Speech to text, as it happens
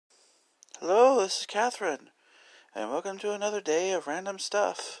Hello, this is Catherine, and welcome to another day of random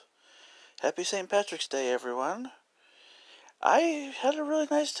stuff. Happy St. Patrick's Day, everyone. I had a really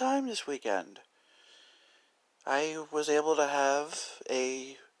nice time this weekend. I was able to have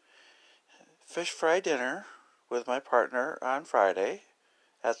a fish fry dinner with my partner on Friday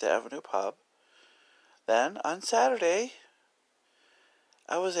at the Avenue Pub. Then, on Saturday,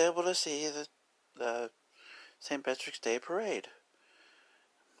 I was able to see the St. Patrick's Day parade.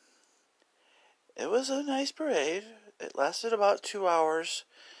 It was a nice parade. It lasted about 2 hours,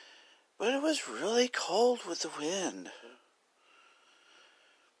 but it was really cold with the wind.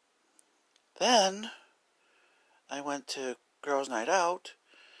 Then, I went to Girls' Night Out.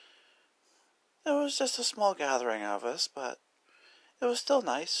 It was just a small gathering of us, but it was still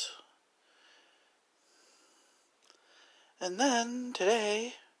nice. And then,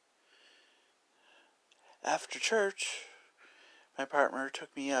 today, after church, my partner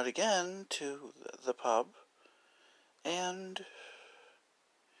took me out again to the pub, and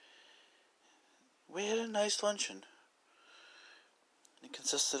we had a nice luncheon. It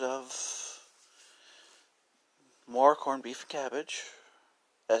consisted of more corned beef and cabbage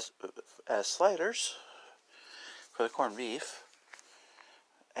as sliders for the corned beef,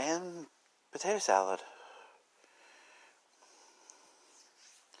 and potato salad.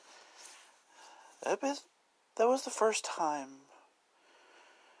 That was the first time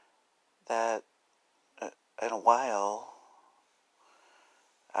that in a while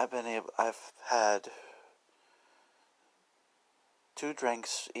I've had 2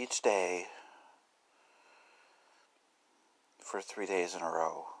 drinks each day for 3 days in a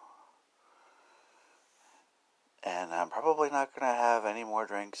row. And I'm probably not going to have any more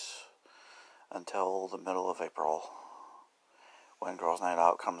drinks until the middle of April, when Girls' Night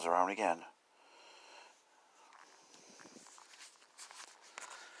Out comes around again.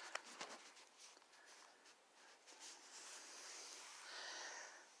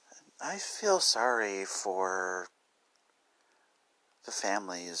 I feel sorry for the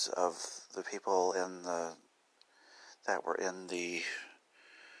families of the people that were in the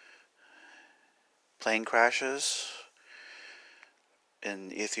plane crashes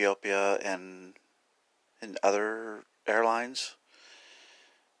in Ethiopia and in other airlines.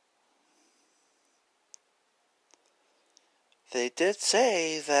 They did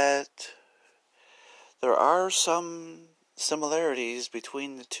say that there are some similarities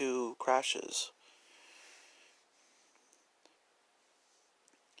between the 2 crashes.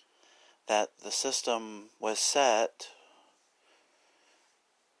 That the system was set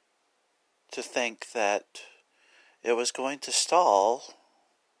to think that it was going to stall,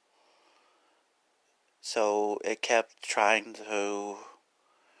 so it kept trying to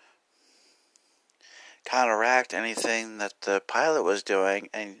counteract anything that the pilot was doing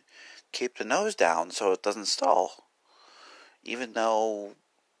and keep the nose down so it doesn't stall. Even though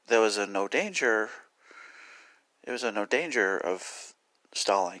there was no danger of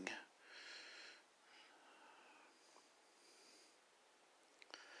stalling.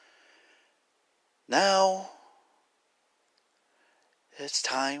 Now, it's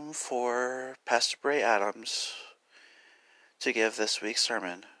time for Pastor Brae Adams to give this week's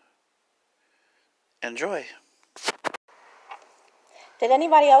sermon. Enjoy. Did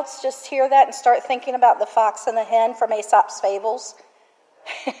anybody else just hear that and start thinking about the fox and the hen from Aesop's Fables?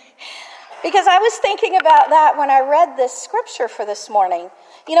 Because I was thinking about that when I read this scripture for this morning.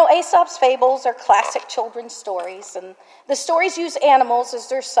 You know, Aesop's Fables are classic children's stories, and the stories use animals as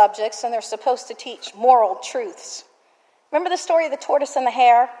their subjects, and they're supposed to teach moral truths. Remember the story of the tortoise and the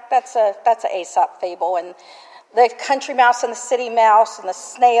hare? That's an Aesop fable, and the country mouse and the city mouse, and the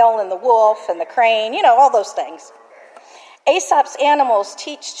snail and the wolf and the crane, you know, all those things. Aesop's animals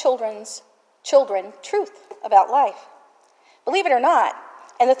teach children truth about life. Believe it or not,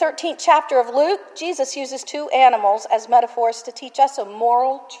 in the 13th chapter of Luke, Jesus uses 2 animals as metaphors to teach us a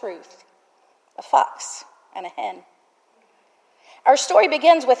moral truth, a fox and a hen. Our story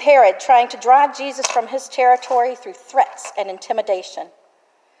begins with Herod trying to drive Jesus from his territory through threats and intimidation.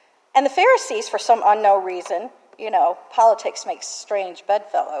 And the Pharisees, for some unknown reason, you know, politics makes strange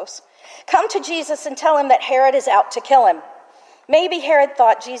bedfellows, come to Jesus and tell him that Herod is out to kill him. Maybe Herod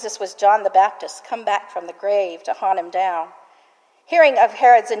thought Jesus was John the Baptist, come back from the grave to hunt him down. Hearing of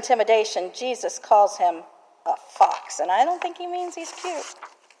Herod's intimidation, Jesus calls him a fox, and I don't think he means he's cute.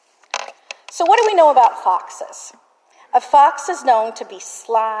 So what do we know about foxes? A fox is known to be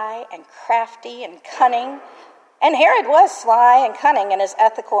sly and crafty and cunning, and Herod was sly and cunning in his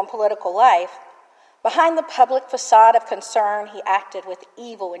ethical and political life. Behind the public facade of concern, he acted with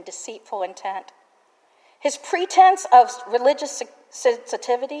evil and deceitful intent. His pretense of religious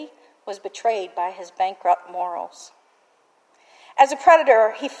sensitivity was betrayed by his bankrupt morals. As a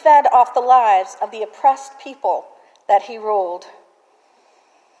predator, he fed off the lives of the oppressed people that he ruled.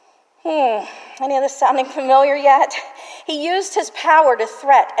 Any of this sounding familiar yet? He used his power to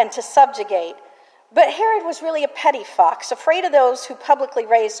threat and to subjugate. But Herod was really a petty fox, afraid of those who publicly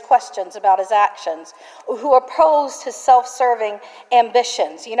raised questions about his actions, or who opposed his self-serving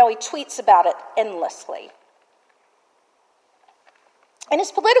ambitions. He tweets about it endlessly. In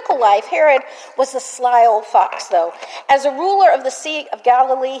his political life, Herod was a sly old fox, though. As a ruler of the Sea of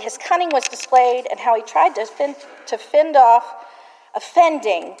Galilee, his cunning was displayed in how he tried to fend off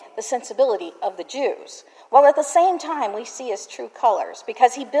offending the sensibility of the Jews, while at the same time we see his true colors,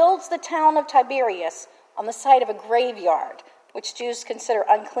 because he builds the town of Tiberias on the site of a graveyard, which Jews consider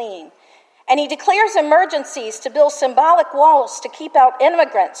unclean. And he declares emergencies to build symbolic walls to keep out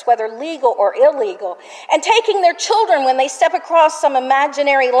immigrants, whether legal or illegal, and taking their children when they step across some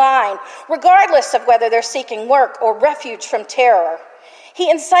imaginary line, regardless of whether they're seeking work or refuge from terror. He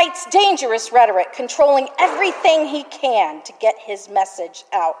incites dangerous rhetoric, controlling everything he can to get his message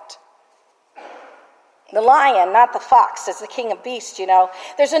out. The lion, not the fox, is the king of beasts,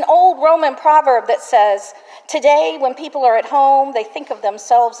 There's an old Roman proverb that says, today when people are at home, they think of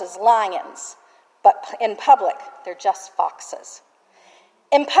themselves as lions, but in public, they're just foxes.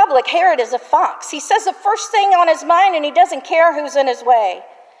 In public, Herod is a fox. He says the first thing on his mind, and he doesn't care who's in his way.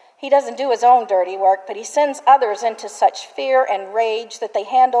 He doesn't do his own dirty work, but he sends others into such fear and rage that they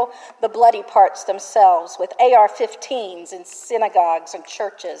handle the bloody parts themselves with AR-15s in synagogues and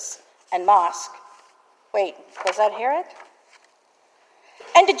churches and mosques. Wait, was that Herod?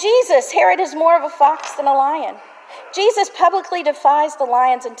 And to Jesus, Herod is more of a fox than a lion. Jesus publicly defies the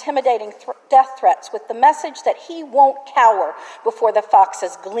lion's intimidating death threats with the message that he won't cower before the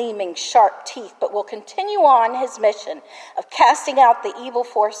fox's gleaming sharp teeth, but will continue on his mission of casting out the evil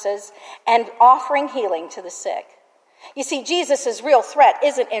forces and offering healing to the sick. You see, Jesus' real threat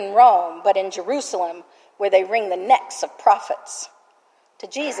isn't in Rome, but in Jerusalem, where they wring the necks of prophets. To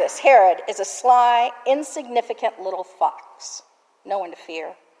Jesus, Herod is a sly, insignificant little fox. No one to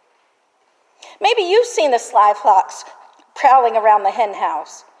fear. Maybe you've seen the sly fox prowling around the hen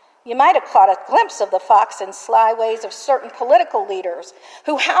house. You might have caught a glimpse of the fox in sly ways of certain political leaders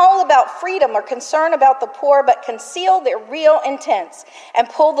who howl about freedom or concern about the poor but conceal their real intents and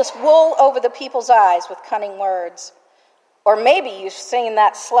pull the wool over the people's eyes with cunning words. Or maybe you've seen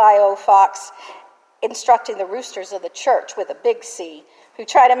that sly old fox instructing the roosters of the church with a big C, who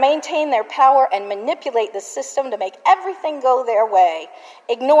try to maintain their power and manipulate the system to make everything go their way,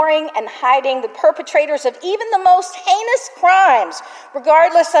 ignoring and hiding the perpetrators of even the most heinous crimes,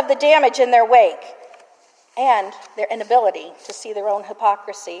 regardless of the damage in their wake, and their inability to see their own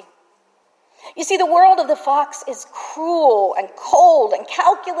hypocrisy. You see, the world of the fox is cruel and cold and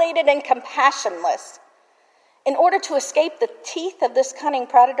calculated and compassionless. In order to escape the teeth of this cunning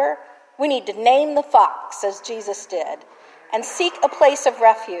predator, we need to name the fox, as Jesus did, and seek a place of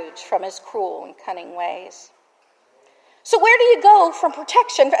refuge from his cruel and cunning ways. So where do you go for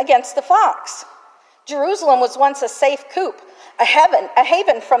protection against the fox? Jerusalem was once a safe coop, a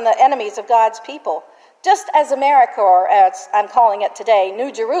haven from the enemies of God's people, just as America, or as I'm calling it today,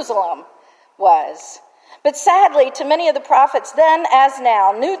 New Jerusalem, was. But sadly, to many of the prophets then as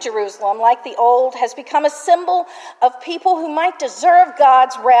now, New Jerusalem, like the old, has become a symbol of people who might deserve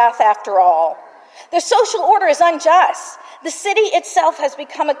God's wrath after all. Their social order is unjust. The city itself has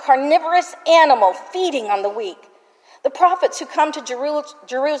become a carnivorous animal feeding on the weak. The prophets who come to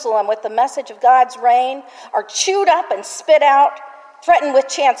Jerusalem with the message of God's reign are chewed up and spit out, threatened with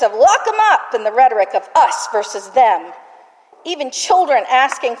chants of lock them up and the rhetoric of us versus them. Even children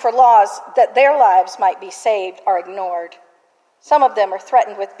asking for laws that their lives might be saved are ignored. Some of them are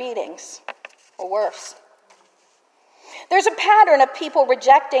threatened with beatings, or worse. There's a pattern of people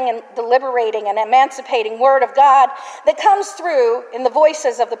rejecting and the liberating and emancipating word of God that comes through in the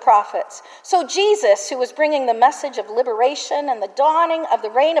voices of the prophets. So Jesus, who was bringing the message of liberation and the dawning of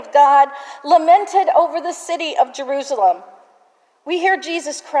the reign of God, lamented over the city of Jerusalem. We hear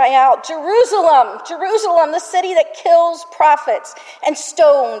Jesus cry out, Jerusalem, Jerusalem, the city that kills prophets and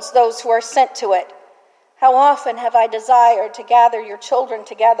stones those who are sent to it. How often have I desired to gather your children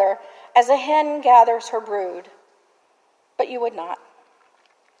together as a hen gathers her brood, but you would not.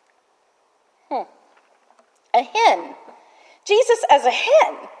 A hen. Jesus as a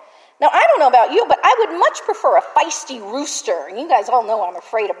hen. Now, I don't know about you, but I would much prefer a feisty rooster. And you guys all know I'm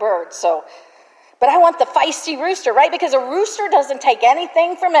afraid of birds, but I want the feisty rooster, right? Because a rooster doesn't take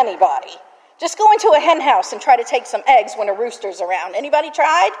anything from anybody. Just go into a hen house and try to take some eggs when a rooster's around. Anybody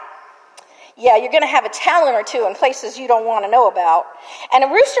tried? Yeah, you're going to have a talent or two in places you don't want to know about. And a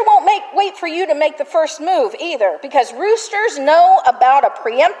rooster won't wait for you to make the first move either, because roosters know about a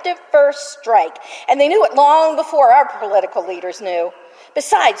preemptive first strike, and they knew it long before our political leaders knew.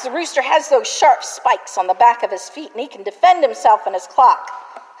 Besides, the rooster has those sharp spikes on the back of his feet, and he can defend himself and his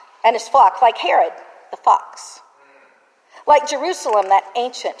flock like Herod the fox. Like Jerusalem, that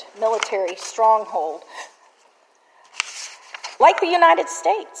ancient military stronghold. Like the United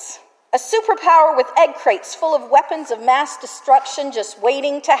States, a superpower with egg crates full of weapons of mass destruction just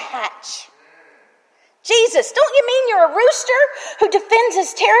waiting to hatch. Jesus, don't you mean you're a rooster who defends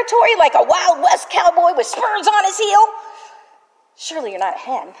his territory like a Wild West cowboy with spurs on his heel? Surely you're not a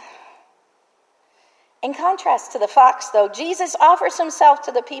hen. In contrast to the fox, though, Jesus offers himself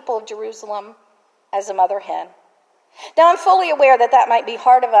to the people of Jerusalem as a mother hen. Now, I'm fully aware that might be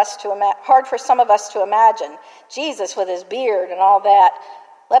hard for some of us to imagine. Jesus with his beard and all that,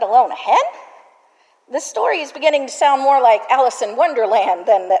 let alone a hen? This story is beginning to sound more like Alice in Wonderland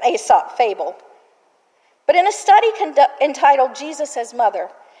than the Aesop fable. But in a study entitled Jesus as Mother,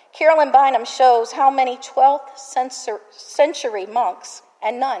 Carolyn Bynum shows how many 12th century monks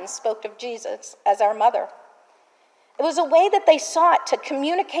and nuns spoke of Jesus as our mother. It was a way that they sought to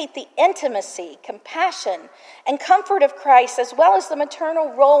communicate the intimacy, compassion, and comfort of Christ, as well as the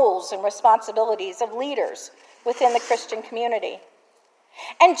maternal roles and responsibilities of leaders within the Christian community.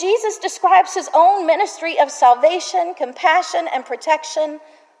 And Jesus describes his own ministry of salvation, compassion, and protection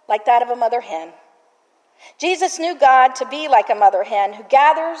like that of a mother hen. Jesus knew God to be like a mother hen who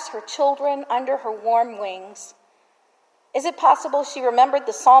gathers her children under her warm wings. Is it possible she remembered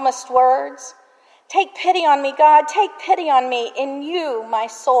the psalmist's words? Take pity on me, God, take pity on me. In you, my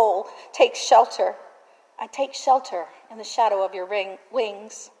soul, takes shelter. I take shelter in the shadow of your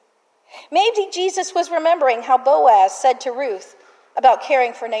wings. Maybe Jesus was remembering how Boaz said to Ruth about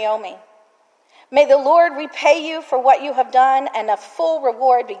caring for Naomi. May the Lord repay you for what you have done, and a full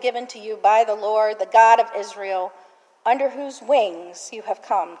reward be given to you by the Lord, the God of Israel, under whose wings you have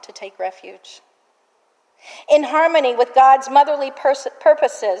come to take refuge. In harmony with God's motherly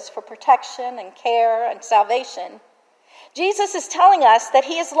purposes for protection and care and salvation, Jesus is telling us that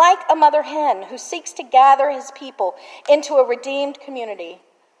he is like a mother hen who seeks to gather his people into a redeemed community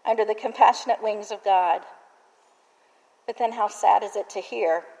under the compassionate wings of God. But then how sad is it to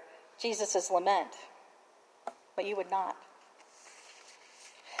hear Jesus' lament? But you would not.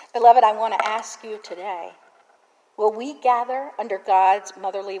 Beloved, I want to ask you today, will we gather under God's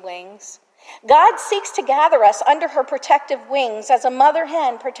motherly wings? God seeks to gather us under her protective wings as a mother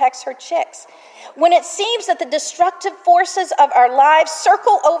hen protects her chicks. When it seems that the destructive forces of our lives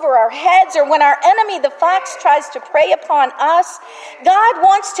circle over our heads, or when our enemy, the fox, tries to prey upon us, God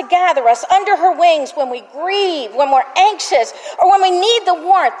wants to gather us under her wings when we grieve, when we're anxious, or when we need the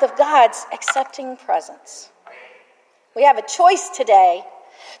warmth of God's accepting presence. We have a choice today,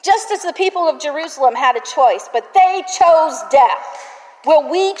 just as the people of Jerusalem had a choice, but they chose death.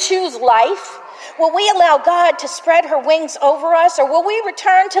 Will we choose life? Will we allow God to spread her wings over us, or will we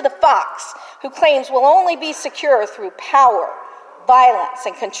return to the fox who claims we'll only be secure through power, violence,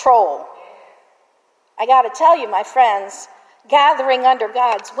 and control? I got to tell you, my friends, gathering under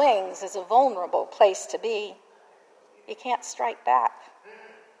God's wings is a vulnerable place to be. You can't strike back.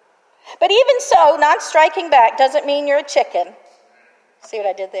 But even so, not striking back doesn't mean you're a chicken. See what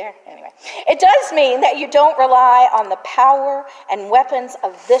I did there? Anyway, it does mean that you don't rely on the power and weapons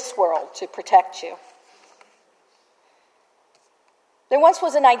of this world to protect you. There once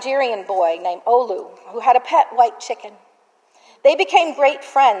was a Nigerian boy named Olu who had a pet white chicken. They became great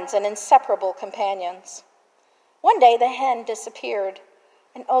friends and inseparable companions. One day the hen disappeared,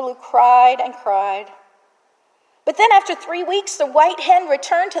 and Olu cried and cried. But then after 3 weeks, the white hen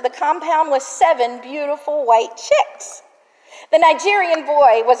returned to the compound with 7 beautiful white chicks. The Nigerian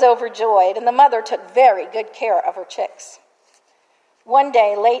boy was overjoyed, and the mother took very good care of her chicks. One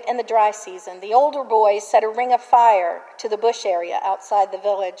day, late in the dry season, the older boys set a ring of fire to the bush area outside the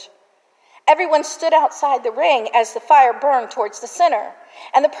village. Everyone stood outside the ring as the fire burned towards the center,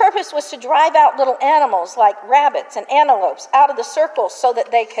 and the purpose was to drive out little animals like rabbits and antelopes out of the circle so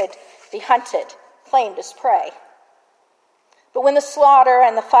that they could be hunted, claimed as prey. But when the slaughter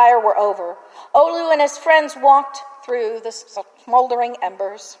and the fire were over, Olu and his friends walked through the smoldering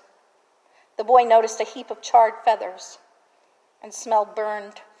embers. The boy noticed a heap of charred feathers and smelled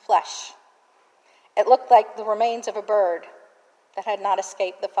burned flesh. It looked like the remains of a bird that had not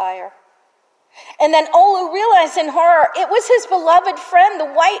escaped the fire. And then Olu realized in horror it was his beloved friend, the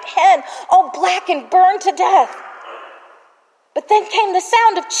white hen, all black and burned to death. But then came the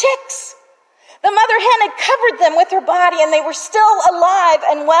sound of chicks. The mother hen had covered them with her body, and they were still alive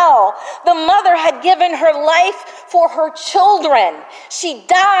and well. The mother had given her life for her children. She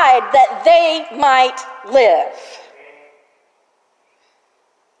died that they might live.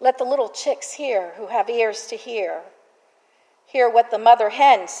 Let the little chicks hear who have ears to hear. Hear what the mother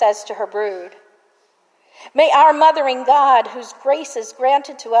hen says to her brood. May our mothering God, whose grace is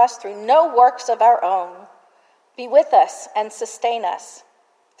granted to us through no works of our own, be with us and sustain us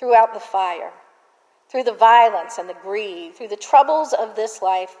throughout the fire, through the violence and the greed, through the troubles of this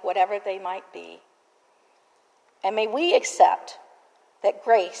life, whatever they might be. And may we accept that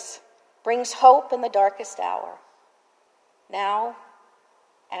grace brings hope in the darkest hour, now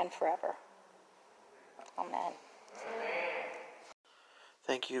and forever. Amen.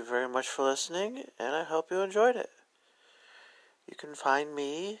 Thank you very much for listening, and I hope you enjoyed it. You can find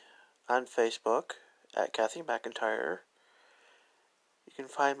me on Facebook at Kathy McIntyre. You can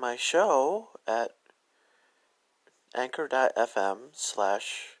find my show at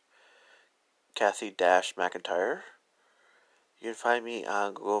anchor.fm/Kathy-McIntyre. You can find me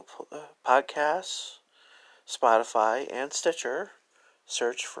on Google Podcasts, Spotify, and Stitcher.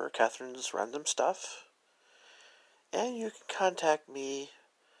 Search for Catherine's Random Stuff. And you can contact me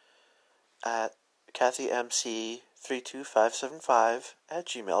at KathyMC32575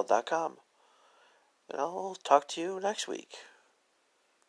 @gmail.com. And I'll talk to you next week.